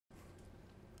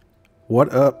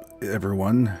What up,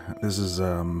 everyone? This is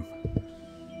the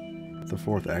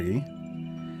fourth Aggie,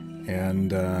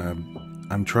 and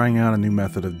I'm trying out a new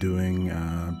method of doing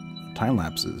time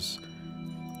lapses,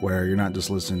 where you're not just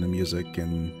listening to music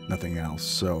and nothing else.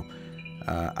 So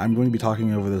I'm going to be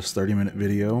talking over this 30-minute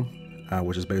video,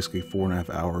 which is basically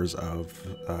 4.5 hours of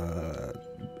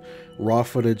raw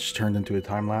footage turned into a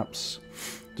time lapse,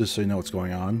 just so you know what's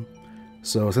going on.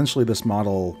 So essentially, this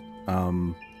model,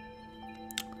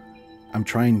 I'm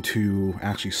trying to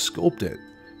actually sculpt it,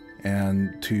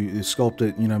 and to sculpt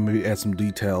it, you know, maybe add some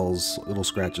details, little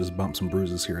scratches, bumps, and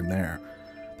bruises here and there.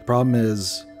 The problem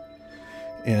is,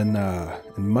 in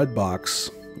Mudbox,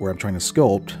 where I'm trying to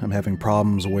sculpt, I'm having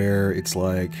problems where it's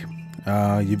like,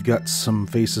 you've got some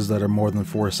faces that are more than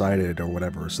four-sided or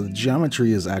whatever, so the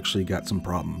geometry has actually got some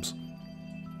problems.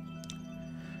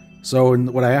 So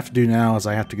what I have to do now is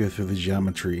I have to go through the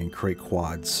geometry and create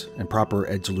quads and proper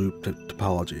edge loop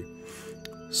topology.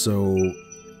 So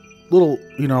little,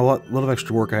 you know, a lot of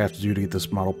extra work I have to do to get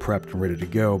this model prepped and ready to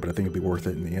go, but I think it'll be worth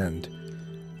it in the end.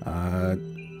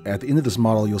 At the end of this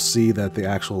model, you'll see that the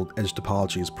actual edge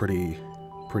topology is pretty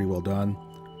well done.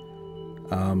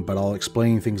 But I'll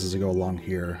explain things as I go along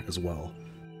here as well.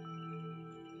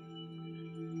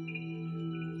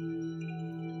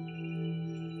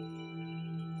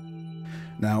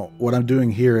 Now, what I'm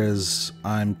doing here is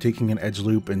I'm taking an edge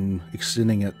loop and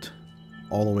extending it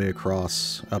all the way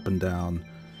across, up and down,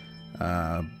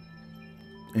 and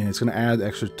it's going to add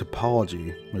extra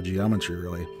topology, or geometry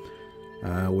really,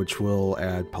 which will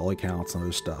add poly counts and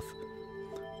other stuff.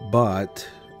 But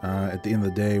at the end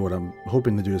of the day, what I'm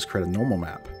hoping to do is create a normal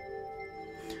map.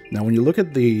 Now, when you look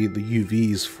at the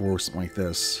UVs for something like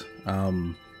this,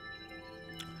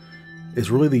 it's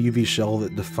really the UV shell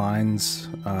that defines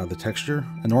the texture.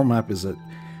 A normal map is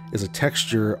a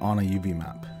texture on a UV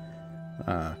map,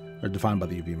 or defined by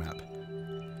the UV map.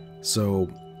 So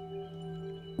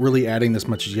really adding this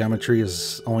much geometry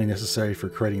is only necessary for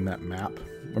creating that map,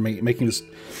 or making this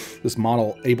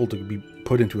model able to be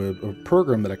put into a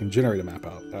program that I can generate a map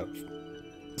out of.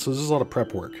 So this is a lot of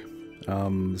prep work.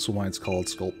 This is why it's called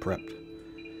Sculpt Prepped.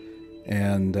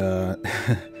 And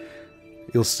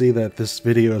you'll see that this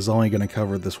video is only going to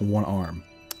cover this one arm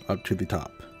up to the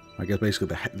top. I guess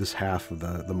basically this half of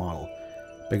the model.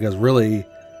 Because really,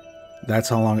 that's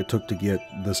how long it took to get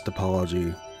this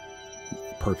topology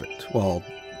perfect. Well,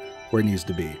 where it needs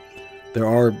to be. There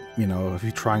are, you know, a few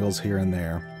triangles here and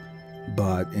there,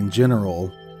 but in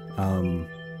general,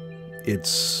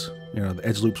 it's, you know, the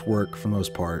edge loops work for the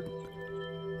most part,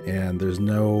 and there's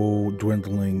no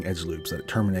dwindling edge loops that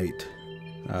terminate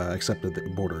except at the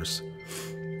borders.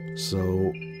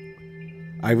 So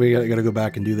I really got to go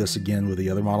back and do this again with the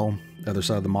other model, the other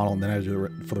side of the model, and then I do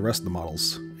it for the rest of the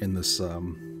models in this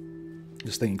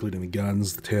thing, including the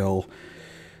guns, the tail,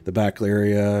 the back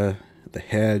area, the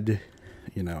head.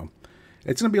 You know,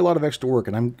 it's going to be a lot of extra work,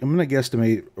 and I'm going to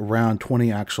guesstimate around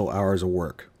 20 actual hours of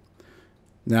work.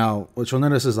 Now, what you'll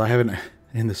notice is I haven't,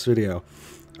 in this video,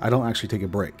 I don't actually take a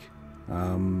break.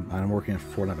 I'm working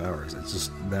for 4.5 hours. It's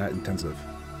just that intensive.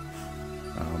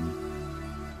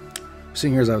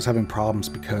 Seeing here is I was having problems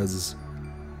because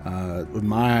with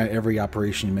my every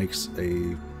operation makes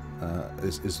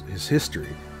is history.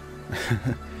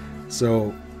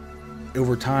 So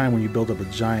over time, when you build up a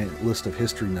giant list of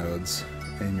history nodes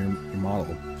in your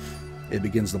model, it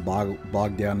begins to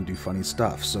bog down and do funny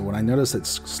stuff. So when I notice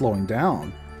it's slowing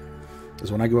down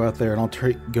is when I go out there and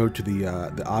I'll go to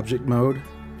the object mode,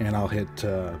 and I'll hit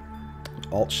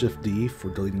Alt-Shift-D for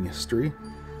deleting history.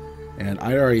 And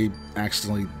I already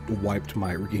accidentally wiped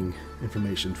my rigging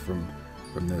information from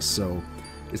this, so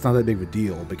it's not that big of a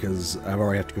deal because I've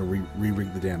already have to go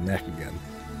re-rig the damn neck again.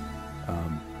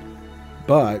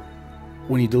 But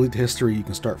when you delete the history, you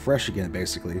can start fresh again,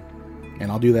 basically.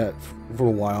 And I'll do that for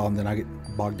a while, and then I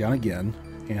get bogged down again,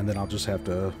 and then I'll just have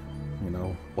to, you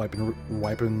know, wipe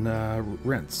and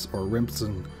rinse, or rinse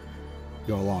and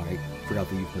go along. I forgot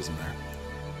the euphemism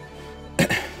there.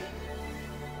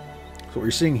 So what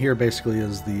you're seeing here basically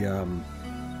is the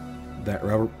that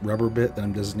rubber bit that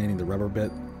I'm designating the rubber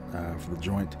bit for the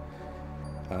joint.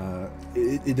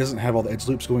 It doesn't have all the edge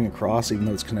loops going across, even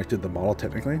though it's connected to the model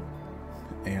technically.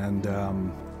 And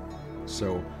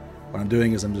so what I'm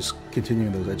doing is I'm just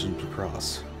continuing those edge loops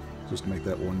across, just to make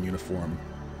that one uniform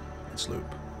edge loop.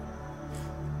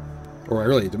 Or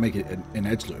really, to make it an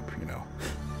edge loop, you know,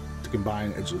 to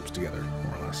combine edge loops together,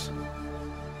 more or less.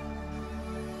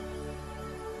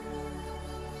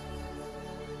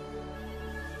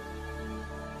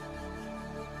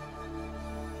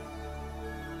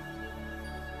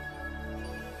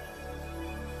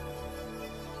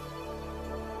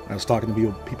 I was talking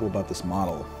to people about this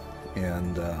model,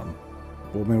 and well,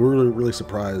 I mean, we're really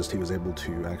surprised he was able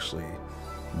to actually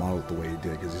model it the way he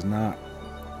did, because he's not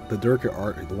the Durka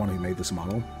art, the one who made this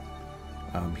model.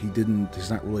 He's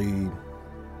not really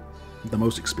the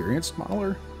most experienced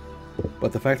modeler,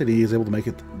 but the fact that he is able to make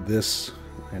it this,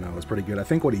 you know, is pretty good. I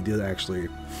think what he did actually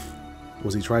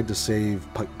was he tried to save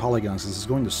polygons. This is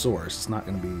going to source. It's not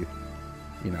going to be,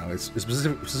 you know, it's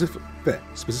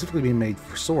specifically being made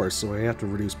for source, so we have to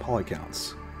reduce poly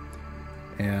counts.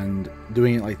 And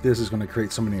doing it like this is going to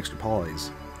create so many extra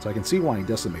polys. So I can see why he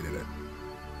decimated it.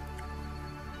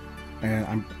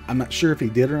 And I'm not sure if he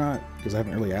did or not, because I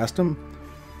haven't really asked him.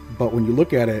 But when you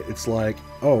look at it, it's like,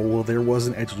 oh, well, there was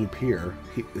an edge loop here.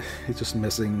 It's just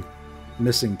missing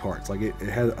parts. Like it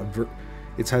had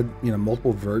it's had, you know,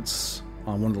 multiple verts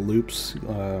on one of the loops,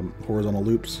 horizontal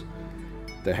loops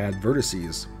that had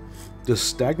vertices, just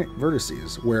stagnant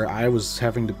vertices, where I was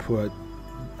having to put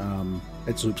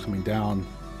edge loops coming down,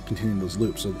 continuing those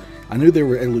loops. So I knew there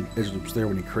were edge loops there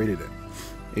when he created it.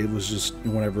 It was just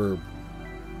whenever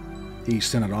he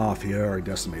sent it off, he had already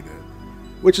decimated it,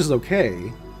 which is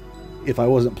okay if I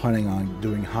wasn't planning on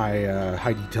doing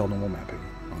high detail normal mapping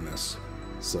on this.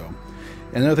 So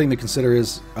another thing to consider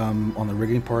is on the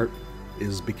rigging part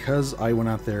is, because I went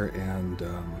out there and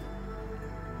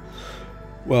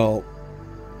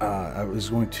I was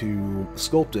going to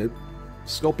sculpt it.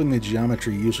 Sculpting the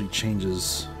geometry usually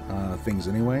changes things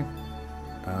anyway.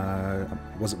 I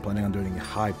wasn't planning on doing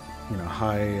highly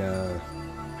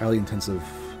intensive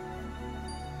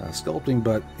sculpting,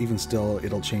 but even still,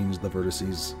 it'll change the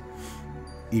vertices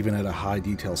even at a high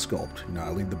detail sculpt. You know, I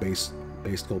leave the base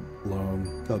sculpt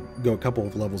alone. I'll go a couple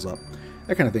of levels up,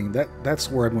 that kind of thing.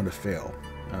 That's where I'm going to fail.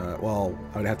 Well,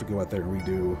 I would have to go out there and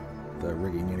redo the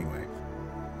rigging anyway.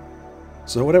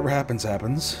 So whatever happens,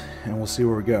 happens, and we'll see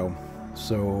where we go.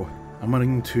 So I'm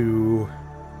going to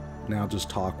now just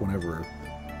talk whenever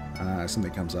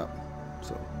something comes up.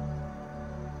 So.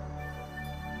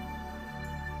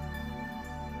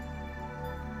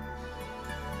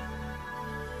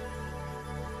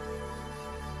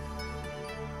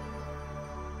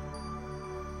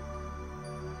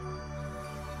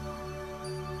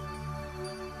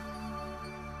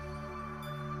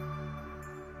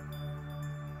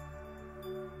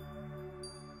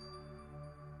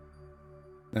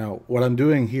 Now, what I'm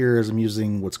doing here is I'm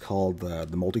using what's called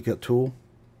the multi-cut tool.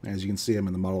 As you can see, I'm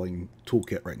in the modeling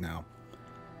toolkit right now.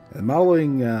 The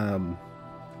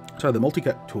the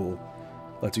multi-cut tool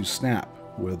lets you snap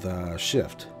with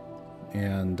shift,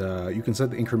 and you can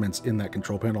set the increments in that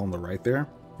control panel on the right there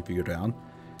if you go down.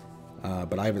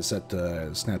 But I have it set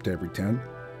to snap to every 10.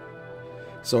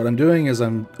 So what I'm doing is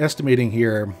I'm estimating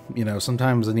here. You know,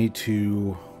 sometimes I need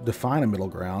to define a middle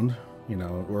ground. You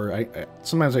know, or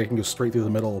sometimes I can go straight through the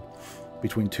middle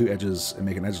between two edges and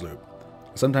make an edge loop.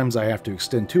 Sometimes I have to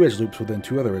extend two edge loops within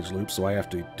two other edge loops, so I have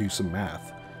to do some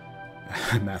math.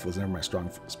 Math was never my strong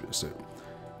suit.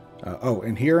 Oh,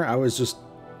 and here I was just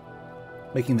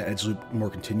making the edge loop more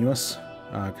continuous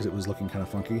because it was looking kind of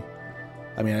funky.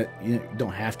 I mean, you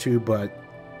don't have to, but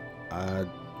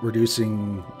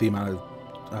reducing the amount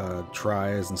of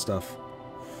tries and stuff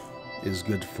is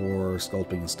good for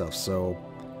sculpting and stuff. So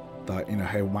thought, you know,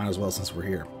 hey, might as well since we're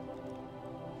here.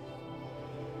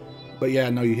 But yeah,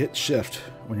 no, you hit shift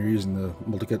when you're using the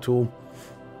multi-cut tool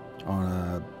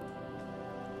on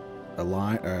a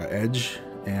line edge,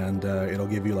 and it'll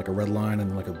give you like a red line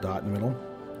and like a dot in the middle.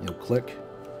 You'll click,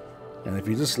 and if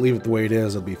you just leave it the way it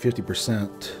is, it'll be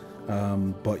 50%.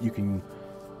 But you can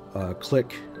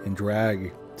click and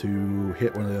drag to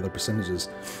hit one of the other percentages,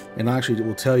 and actually it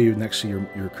will tell you next to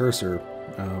your cursor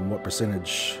what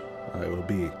percentage it will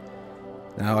be.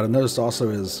 Now, what I've noticed also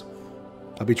is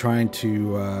I'll be trying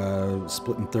to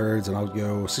split in thirds, and I'll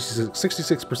go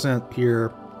 66%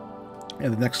 here,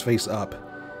 and the next face up,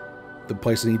 the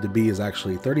place I need to be is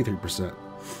actually 33%.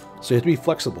 So you have to be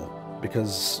flexible,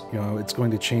 because, you know, it's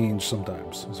going to change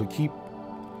sometimes. So keep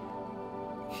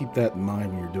that in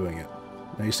mind when you're doing it.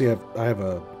 Now you see I have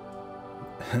a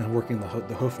working the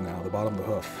hoof now, the bottom of the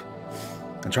hoof.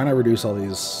 I'm trying to reduce all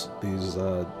these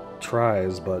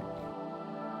tries, but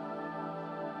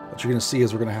what you're going to see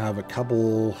is we're going to have a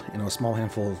couple, you know, a small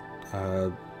handful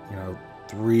of, you know,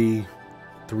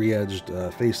 three-edged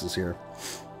faces here,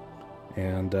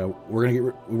 and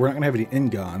we're not going to have any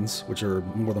n-gons, which are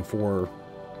more than 4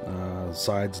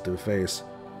 sides to a face,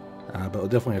 but we'll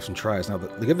definitely have some tries. Now,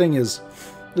 the good thing is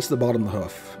this is the bottom of the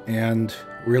hoof, and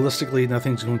realistically,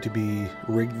 nothing's going to be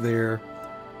rigged there,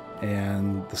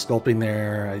 and the sculpting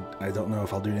there, I don't know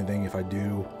if I'll do anything. If I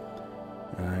do,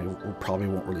 it probably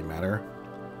won't really matter.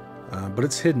 but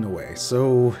it's hidden away.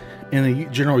 So in a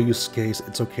general use case,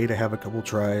 it's okay to have a couple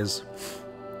tries,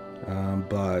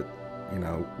 but you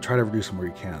know, try to reduce them where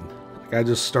you can. Like I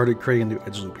just started creating a new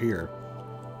edge loop here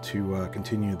to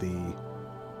continue the,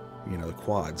 you know, the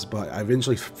quads, but I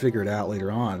eventually figured out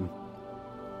later on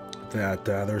that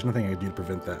there's nothing I could do to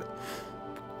prevent that.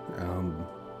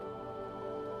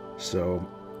 So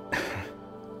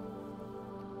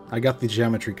I got the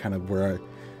geometry kind of where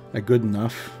a good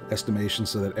enough estimation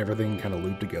so that everything kind of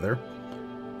looped together.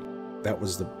 That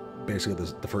was basically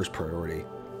the first priority.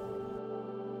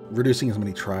 Reducing as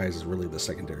many tries is really the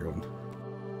secondary one.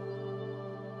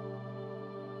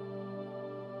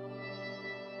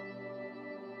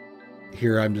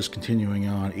 Here I'm just continuing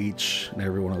on each and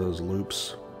every one of those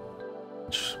loops,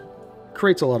 which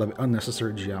creates a lot of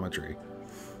unnecessary geometry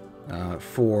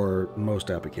for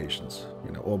most applications,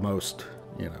 you know, or most,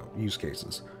 you know, use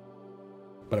cases.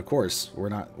 But of course, we're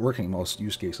not working most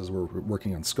use cases, we're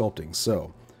working on sculpting,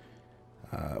 so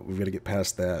we've got to get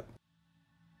past that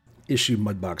issue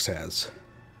Mudbox has.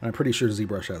 And I'm pretty sure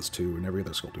ZBrush has too, and every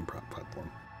other sculpting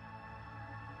platform.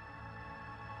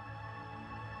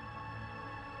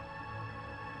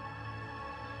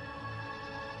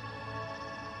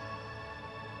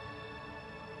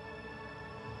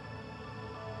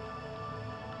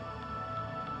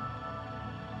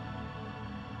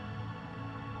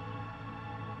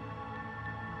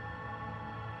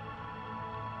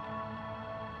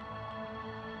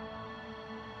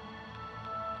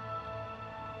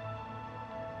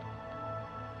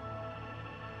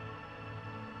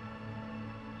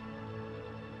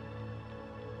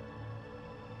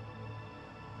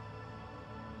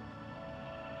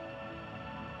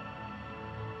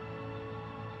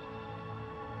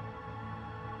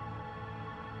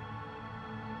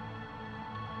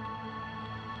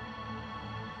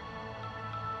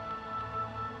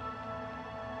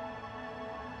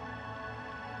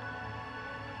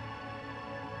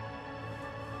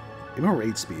 Remember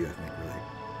 8 speed, I think,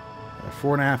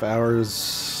 really. 4.5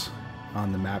 hours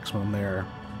on the maximum there.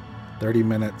 30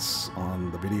 minutes on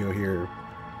the video here.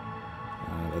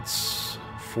 That's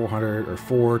 400 or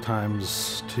 4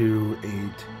 times 2, 8,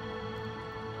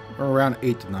 or around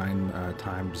 8 to 9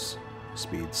 times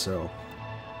speed. So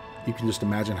you can just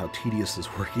imagine how tedious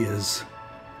this work is.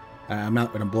 I'm not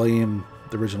going to blame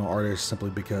the original artist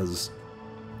simply because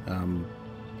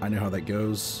I know how that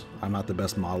goes. I'm not the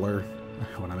best modeler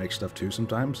when I make stuff too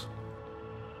sometimes.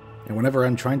 And whenever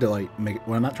I'm trying to when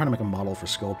I'm not trying to make a model for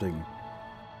sculpting,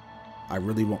 I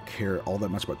really won't care all that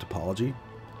much about topology,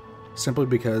 simply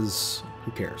because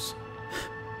who cares?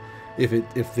 if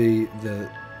the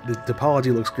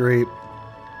topology looks great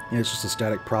and it's just a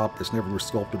static prop that's never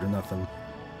sculpted or nothing,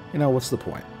 you know, what's the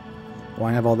point?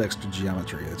 Why have all the extra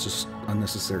geometry? It's just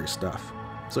unnecessary stuff.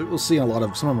 So you'll see in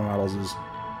some of my models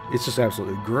it's just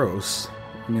absolutely gross.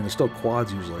 I mean, they're still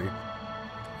quads usually.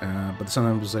 But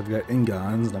sometimes I've got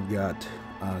ingons and I've got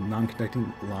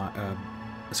non-connecting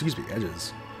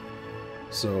edges.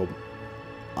 So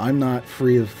I'm not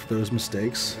free of those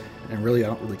mistakes, and really I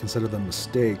don't really consider them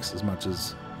mistakes as much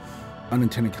as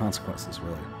unintended consequences,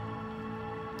 really.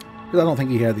 Because I don't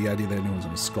think he had the idea that anyone's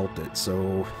going to sculpt it,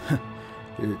 so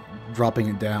dropping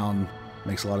it down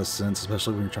makes a lot of sense,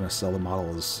 especially when you're trying to sell the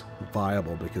model as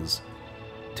viable, because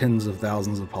tens of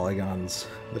thousands of polygons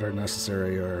that are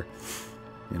necessary are,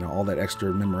 you know, all that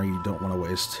extra memory you don't want to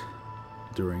waste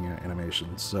during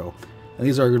animation. So, and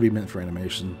these are going to be meant for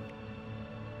animation.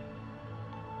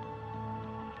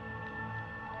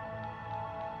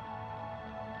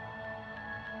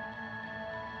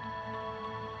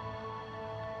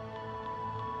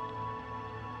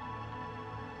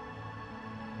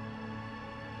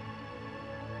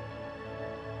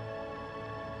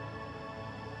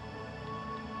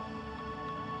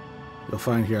 You'll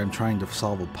find here I'm trying to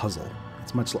solve a puzzle.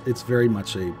 It's very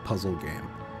much a puzzle game,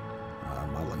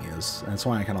 modeling is. And that's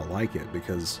why I kind of like it,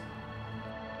 because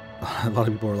a lot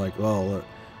of people are like, well,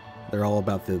 they're all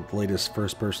about the latest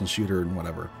first-person shooter and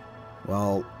whatever.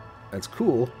 Well, that's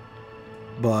cool,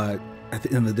 but at the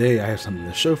end of the day, I have something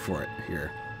to show for it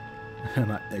here.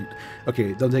 And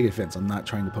okay, don't take offense. I'm not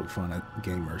trying to poke fun at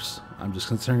gamers. I'm just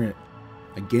considering it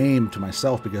a game to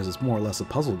myself because it's more or less a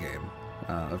puzzle game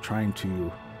of trying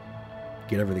to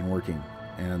get everything working.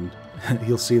 And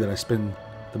you'll see that I spend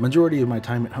the majority of my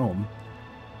time at home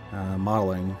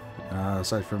modeling,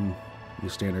 aside from your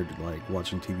standard like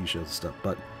watching TV shows and stuff.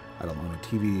 But I don't own a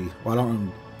TV. Well, I don't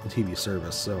own a TV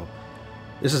service, so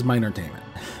this is my entertainment.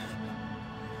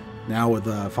 Now with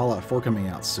Fallout 4 coming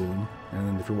out soon,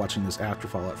 and if you're watching this after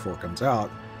Fallout 4 comes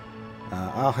out,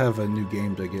 I'll have a new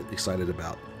game to get excited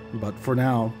about. But for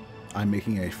now, I'm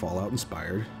making a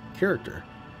Fallout-inspired character,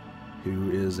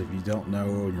 who is, if you don't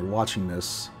know and you're watching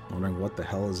this, wondering what the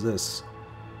hell is this.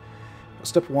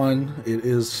 Step one, it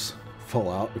is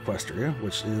Fallout Equestria,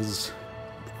 which is,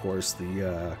 of course,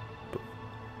 the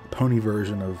pony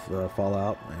version of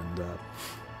Fallout, and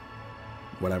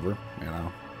whatever, you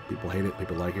know, people hate it,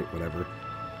 people like it, whatever.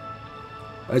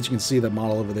 As you can see, that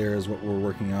model over there is what we're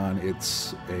working on.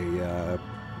 It's a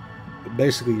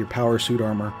basically your power suit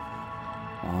armor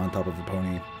on top of a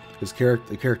pony.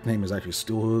 The character name is actually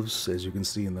Steelhooves, as you can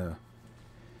see in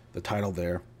the title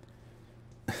there.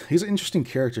 He's an interesting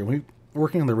character. We're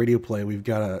working on the radio play. We've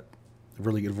got a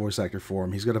really good voice actor for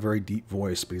him. He's got a very deep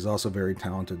voice, but he's also a very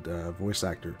talented voice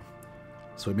actor.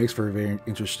 So he makes for a very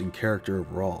interesting character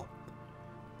overall.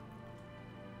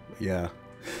 Yeah.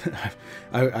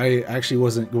 I actually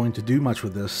wasn't going to do much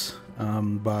with this,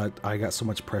 but I got so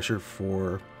much pressure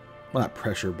for, well, not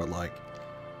pressure, but like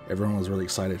everyone was really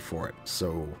excited for it.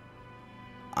 So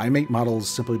I make models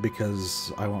simply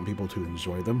because I want people to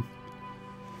enjoy them.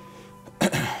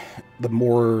 The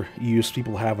more use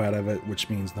people have out of it, which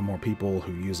means the more people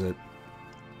who use it,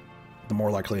 the more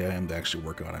likely I am to actually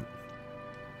work on it.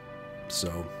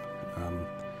 So,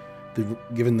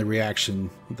 given the reaction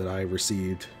that I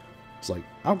received, it's like,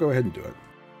 I'll go ahead and do it.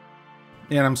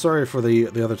 And I'm sorry for the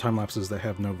other time lapses that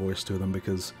have no voice to them,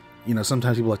 because, you know,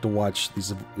 sometimes people like to watch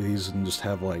these and just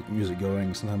have like music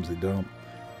going. Sometimes they don't.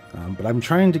 But I'm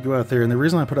trying to go out there, and the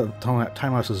reason I put up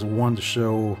time lapses is, one, to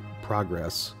show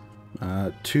progress,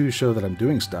 two, show that I'm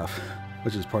doing stuff,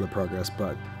 which is part of progress,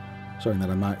 but showing that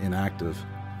I'm not inactive,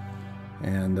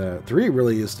 and three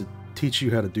really is to teach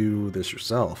you how to do this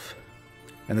yourself.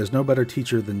 And there's no better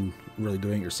teacher than really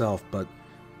doing it yourself, but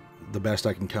the best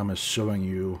I can come is showing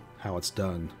you how it's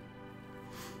done.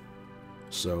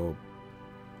 So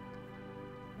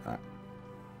not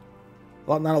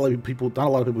a lot of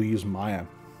people use Maya,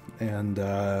 and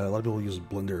a lot of people use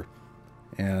Blender,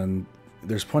 and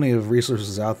there's plenty of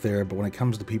resources out there, but when it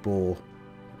comes to people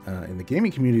in the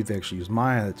gaming community that actually use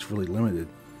Maya, it's really limited.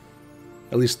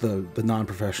 At least the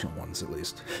non-professional ones, at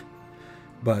least.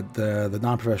 But the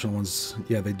non-professional ones,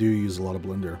 yeah, they do use a lot of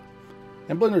Blender.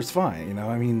 And Blender's fine, you know.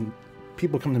 I mean,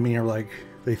 people come to me and are like,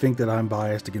 they think that I'm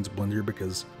biased against Blender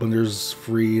because Blender's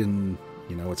free, and,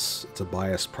 you know, it's a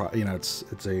biased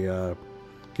it's a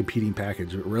competing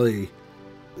package. But really,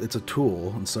 it's a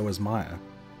tool, and so is Maya.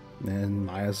 And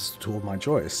Maya's a tool of my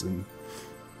choice. And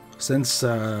since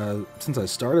I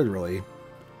started, really,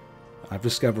 I've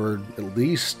discovered at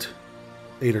least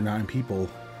 8 or 9 people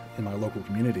in my local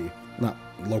community, not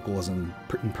local as in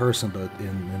person, but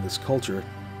in this culture,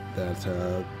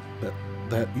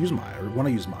 that use Maya or want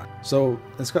to use Maya. So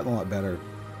it's gotten a lot better.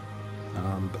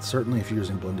 But certainly, if you're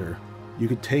using Blender, you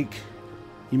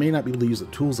may not be able to use the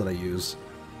tools that I use,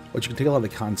 but you can take a lot of the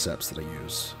concepts that I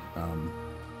use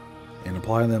and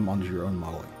apply them onto your own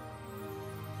modeling.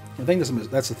 I think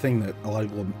that's the thing that a lot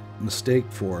of people mistake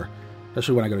for,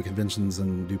 especially when I go to conventions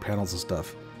and do panels and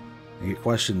stuff. I get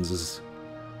questions is,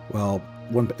 well,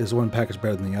 is one package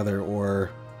better than the other, or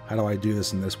how do I do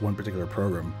this in this one particular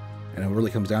program? And it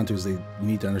really comes down to is you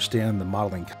need to understand the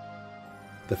modeling,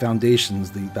 the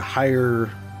foundations, the higher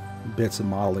bits of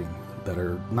modeling that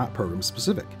are not program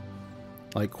specific,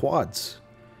 like quads,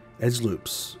 edge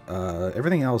loops,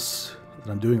 everything else that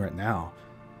I'm doing right now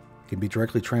can be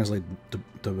directly translated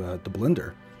to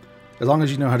Blender, as long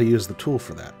as you know how to use the tool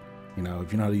for that. You know,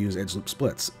 if you know how to use edge loop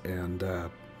splits and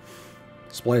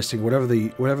splicing, whatever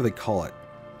they call it.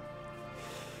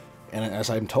 And as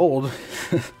I'm told,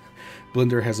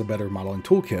 Blender has a better modeling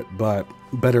toolkit, but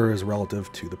better is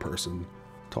relative to the person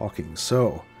talking.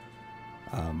 So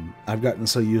I've gotten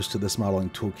so used to this modeling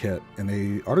toolkit, and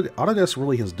Autodesk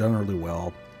really has done really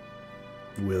well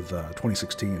with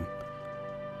 2016.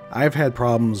 I've had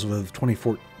problems with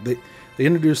 2014. They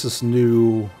introduced this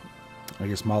new, I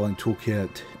guess, modeling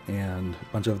toolkit and a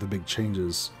bunch of other big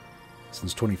changes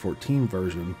since 2014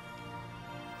 version,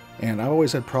 and I've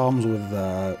always had problems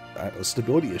with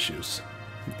stability issues.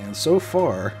 And so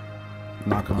far,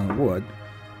 knock on wood,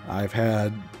 I've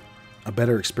had a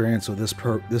better experience with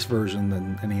this version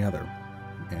than any other,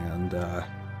 and I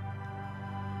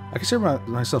consider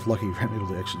myself lucky I'm able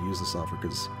to actually use the software,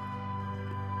 because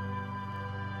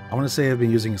I want to say I've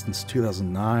been using it since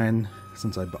 2009,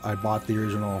 since I bought the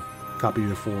original copy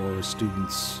for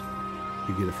students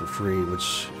who get it for free,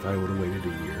 which if I would have waited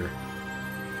a year,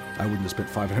 I wouldn't have spent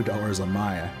 $500 on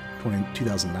Maya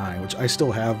 2009, which I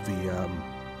still have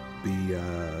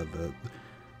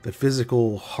the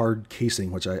physical hard casing,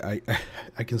 which I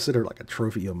consider like a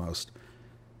trophy almost,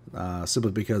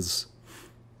 simply because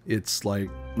it's like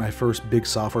my first big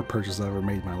software purchase I ever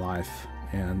made in my life,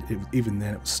 and even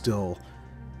then it was still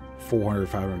 $400,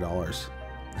 $500.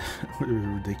 It was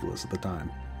ridiculous at the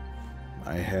time.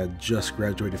 I had just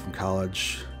graduated from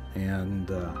college, and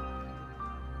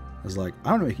I was like,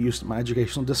 I want to make use of my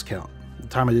educational discount. At the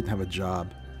time, I didn't have a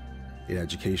job in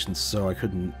education, so I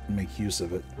couldn't make use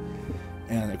of it.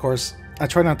 And of course, I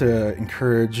try not to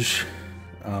encourage,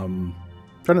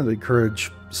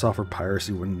 software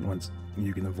piracy when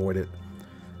you can avoid it,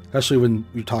 especially when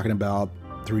you're talking about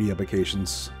 3D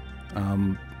applications.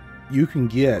 You can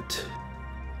get,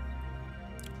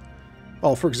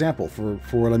 well, for example, for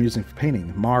what I'm using for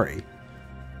painting, Mari.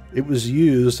 It was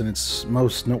used, and it's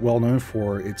most well known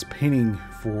for its painting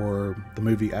for the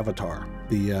movie Avatar.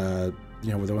 The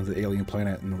where they went to the alien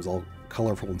planet and it was all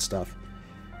colorful and stuff.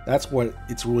 That's what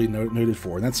it's really noted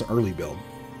for, and that's an early build.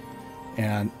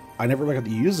 And I never got to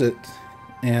use it,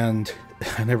 and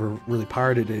I never really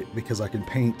pirated it because I can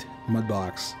paint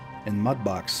Mudbox and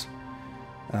Mudbox.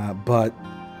 But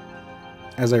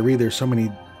as I read, there's so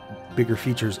many bigger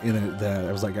features in it that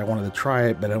I was like, I wanted to try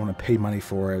it, but I don't want to pay money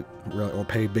for it, or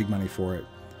pay big money for it.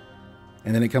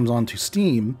 And then it comes on to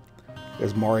Steam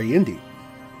as Mari Indie.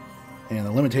 And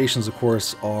the limitations, of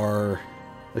course, are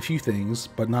a few things,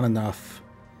 but not enough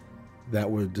that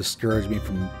would discourage me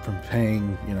from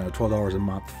paying, $12 a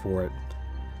month for it.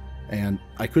 And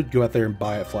I could go out there and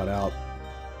buy it flat out.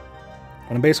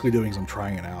 What I'm basically doing is I'm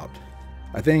trying it out.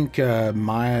 I think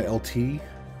Maya LT,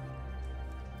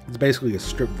 it's basically a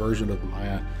stripped version of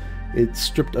Maya. It's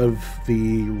stripped of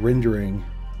the rendering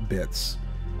bits,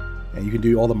 and you can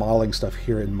do all the modeling stuff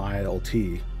here in Maya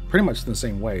LT pretty much in the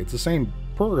same way. It's the same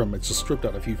program, it's just stripped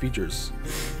out a few features,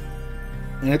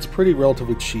 and it's pretty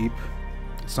relatively cheap.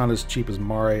 It's not as cheap as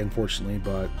Mari, unfortunately,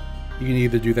 but you can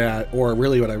either do that, or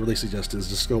really what I really suggest is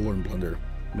just go learn Blender,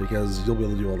 because you'll be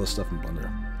able to do all this stuff in Blender.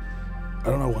 I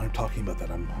don't know why I'm talking about that.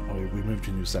 We moved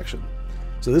to a new section.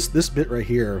 So this bit right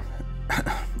here,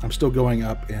 I'm still going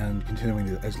up and continuing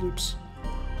the edge loops,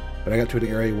 but I got to an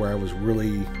area where I was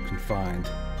really confined,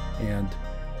 and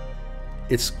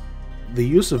it's the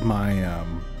use of my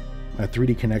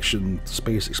 3D Connection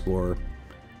Space Explorer,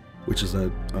 which is a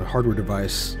hardware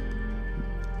device,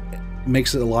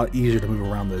 makes it a lot easier to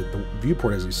move around the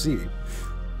viewport. As you see,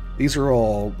 this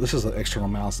is an external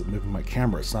mouse that's moving my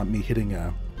camera. It's not me hitting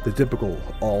the typical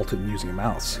Alt and using a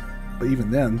mouse, but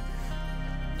even then,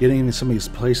 getting in some of these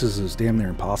places is damn near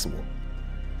impossible.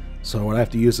 So what I have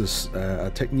to use is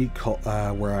a technique called,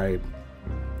 where I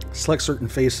select certain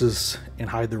faces and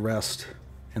hide the rest,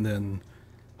 and then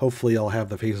hopefully I'll have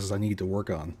the faces I need to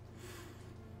work on.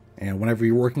 And whenever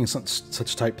you're working in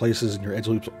such tight places and your edge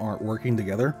loops aren't working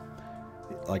together,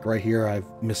 like right here, I'm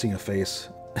missing a face.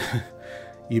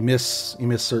 you miss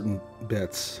certain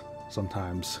bits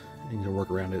sometimes, and you can work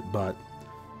around it. But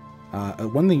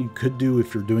one thing you could do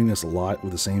if you're doing this a lot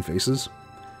with the same faces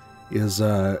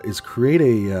is create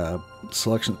a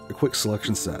quick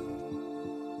selection set.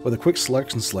 With a quick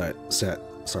selection set,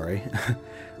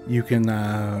 you can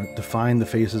define the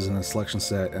faces in a selection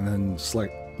set, and then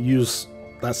use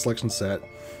that selection set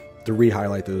to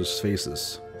re-highlight those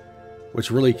faces,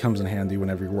 which really comes in handy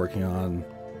whenever you're working on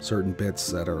certain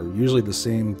bits that are usually the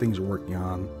same things you're working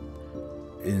on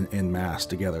in mass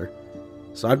together.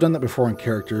 So I've done that before on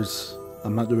characters.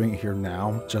 I'm not doing it here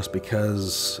now just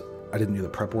because I didn't do the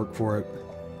prep work for it.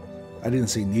 I didn't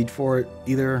see need for it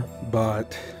either,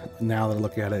 but now that I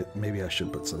look at it, maybe I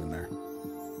should put some in there.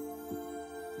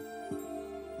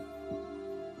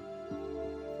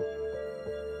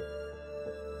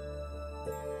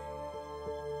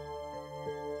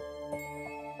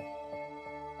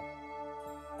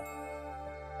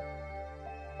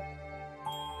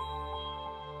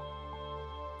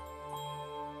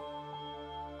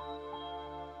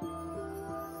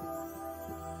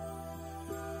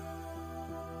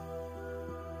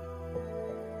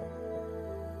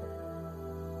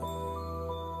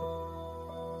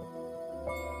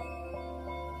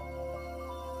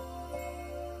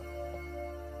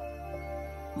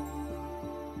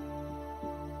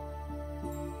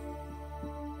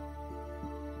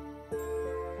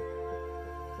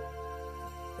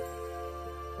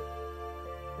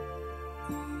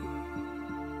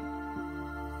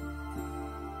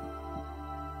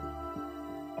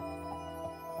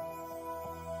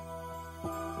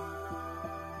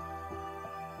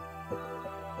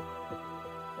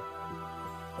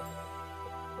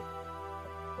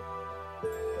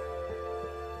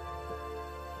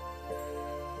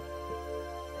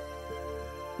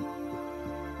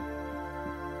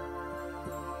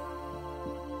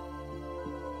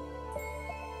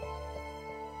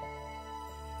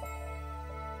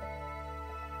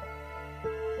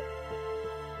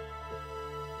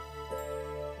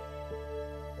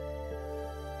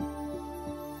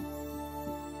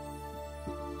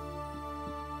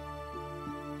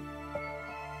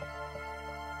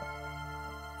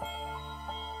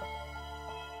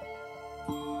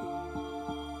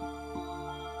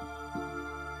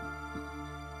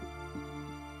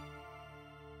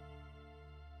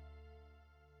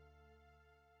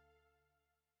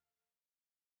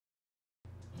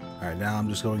 Alright, now I'm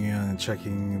just going in and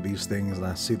checking these things, and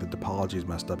I see the topology is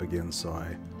messed up again, so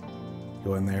I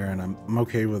go in there, and I'm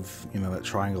okay with, you know, that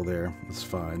triangle there. It's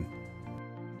fine.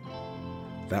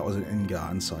 That was an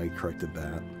N-gon, so I corrected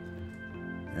that.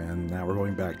 And now we're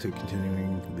going back to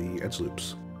continuing the edge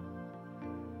loops.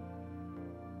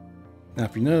 Now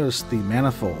if you notice, the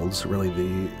manifolds,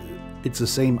 really it's the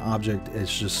same object,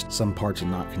 it's just some parts are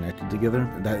not connected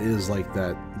together. That is like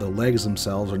that the legs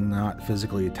themselves are not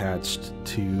physically attached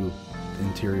to the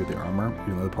interior of the armor,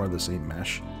 even though they're part of the same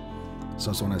mesh. So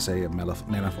that's when I say a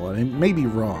manifold. I mean, it may be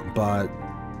wrong, but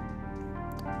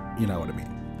you know what I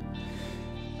mean.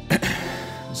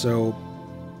 So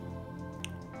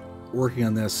working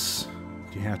on this,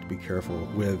 you have to be careful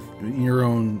with in your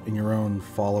own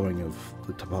following of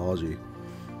the topology.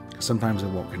 Sometimes it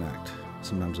won't connect.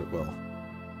 Sometimes it will.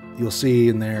 You'll see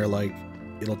in there, like,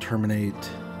 it'll terminate,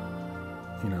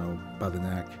 you know, by the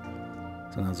neck.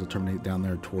 Sometimes it'll terminate down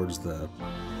there towards the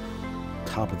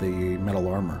top of the metal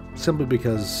armor, simply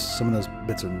because some of those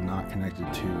bits are not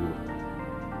connected to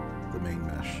the main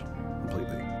mesh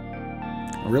completely.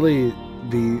 Really,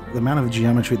 the amount of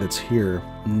geometry that's here,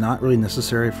 not really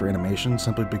necessary for animation,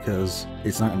 simply because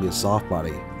it's not going to be a soft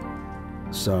body.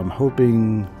 So I'm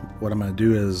hoping what I'm going to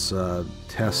do is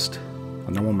test a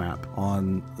normal map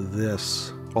on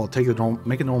this. I'll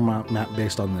make a normal map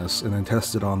based on this, and then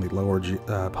test it on the lower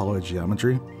poly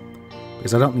geometry,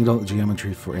 because I don't need all the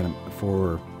geometry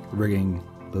for rigging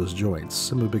those joints,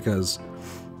 simply because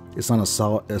it's not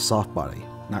a soft body,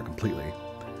 not completely.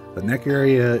 The neck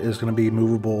area is going to be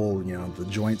movable. You know, the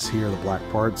joints here, the black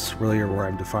parts, really are where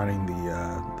I'm defining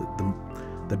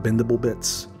the bendable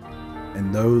bits,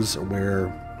 and those are where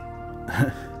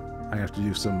I have to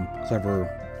do some clever,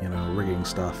 you know, rigging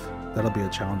stuff. That'll be a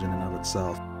challenge in and of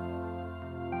itself.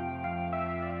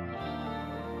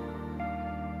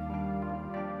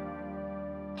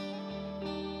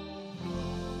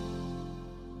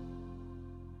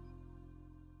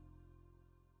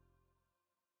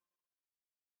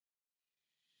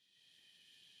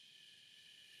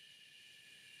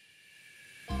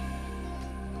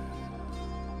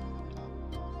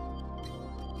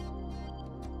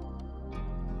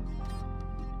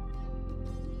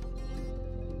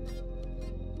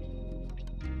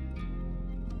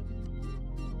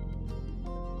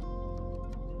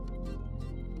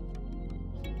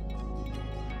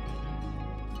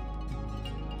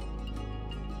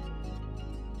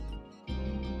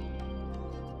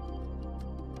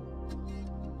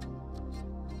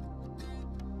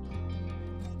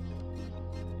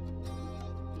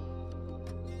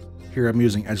 Here I'm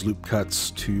using edge loop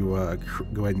cuts to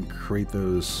go ahead and create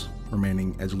those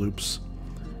remaining edge loops,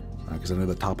 because I know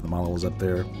the top of the model is up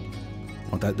there.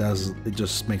 What that does is it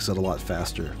just makes it a lot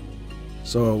faster.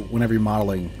 So whenever you're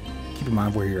modeling, keep in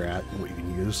mind where you're at and what you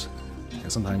can use, and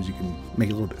sometimes you can make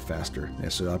it a little bit faster. Yeah,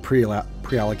 so I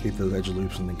pre-allocate those edge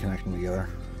loops and then connect them together.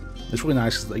 It's really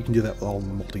nice that you can do that with all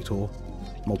the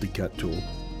multi-cut tool.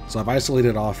 So I've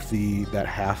isolated off that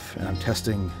half, and I'm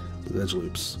testing the edge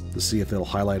loops to see if they'll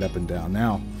highlight up and down.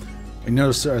 Now, you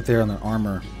notice right there on the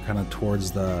armor, kind of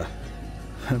towards the,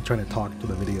 I'm trying to talk to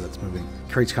the video that's moving,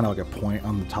 it creates kind of like a point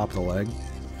on the top of the leg,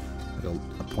 like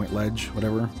a point ledge,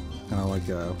 whatever, kind of like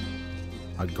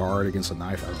a guard against a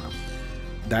knife, I don't know.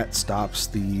 That stops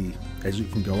the edge loop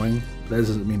from going. That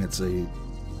doesn't mean it's a, you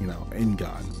know,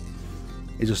 N-gon.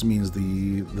 It just means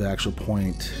the actual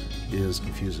point is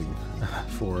confusing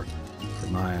for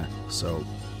Maya. So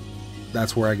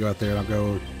that's where I go out there, and I'll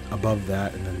go above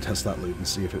that and then test that loop and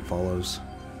see if it follows.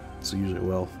 So usually it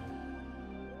will.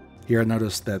 Here I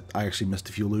noticed that I actually missed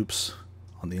a few loops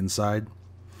on the inside.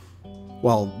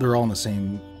 Well, they're all in the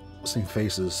same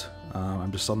faces.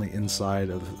 I'm just on the inside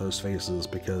of those faces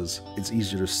because it's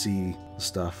easier to see the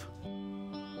stuff.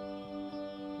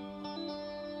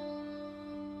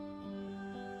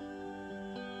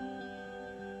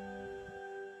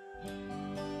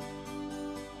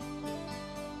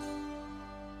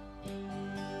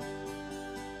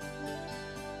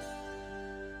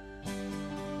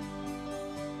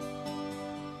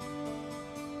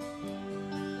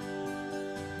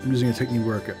 I'm using a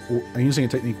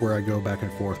technique where I go back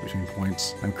and forth between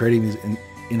points. I'm creating these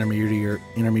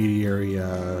intermediary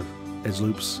edge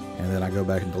loops, and then I go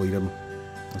back and delete them.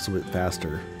 That's a bit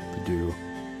faster to do.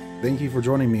 Thank you for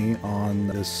joining me on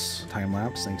this time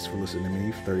lapse. Thanks for listening to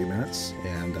me for 30 minutes,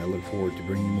 and I look forward to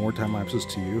bringing more time lapses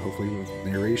to you, hopefully with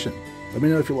narration. Let me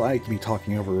know if you like me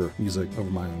talking over music over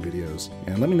my own videos,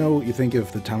 and let me know what you think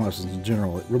of the time lapses in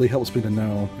general. It really helps me to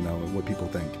know, what people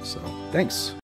think. So, thanks.